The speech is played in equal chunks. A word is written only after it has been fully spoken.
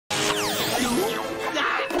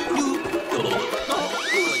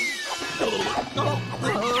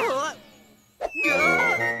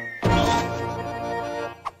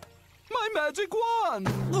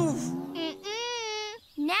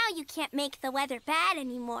you can't make the weather bad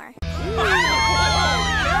anymore.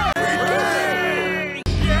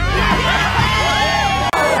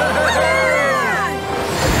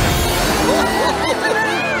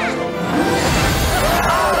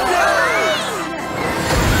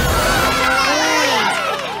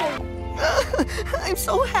 I'm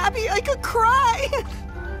so happy I could cry.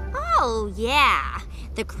 Oh, yeah.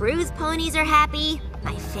 The cruise ponies are happy.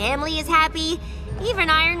 My family is happy.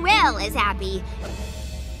 Even Iron Will is happy.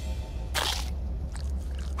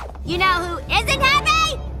 You know who isn't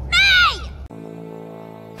happy? Me!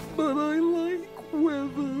 But I like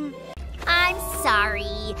weather. I'm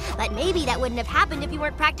sorry, but maybe that wouldn't have happened if you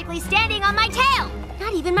weren't practically standing on my tail.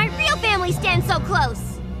 Not even my real family stands so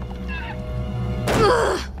close.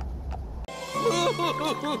 Ugh.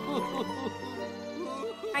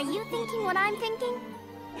 Are you thinking what I'm thinking?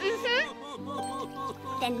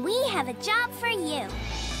 Mm-hmm. Then we have a job for you.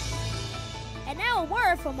 And now a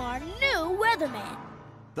word from our new weatherman.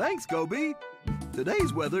 Thanks, Gobi.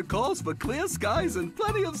 Today's weather calls for clear skies and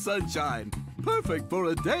plenty of sunshine. Perfect for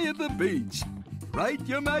a day at the beach. Right,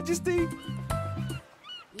 Your Majesty?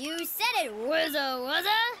 You said it, Weasel.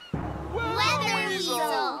 Weather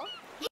Weasel!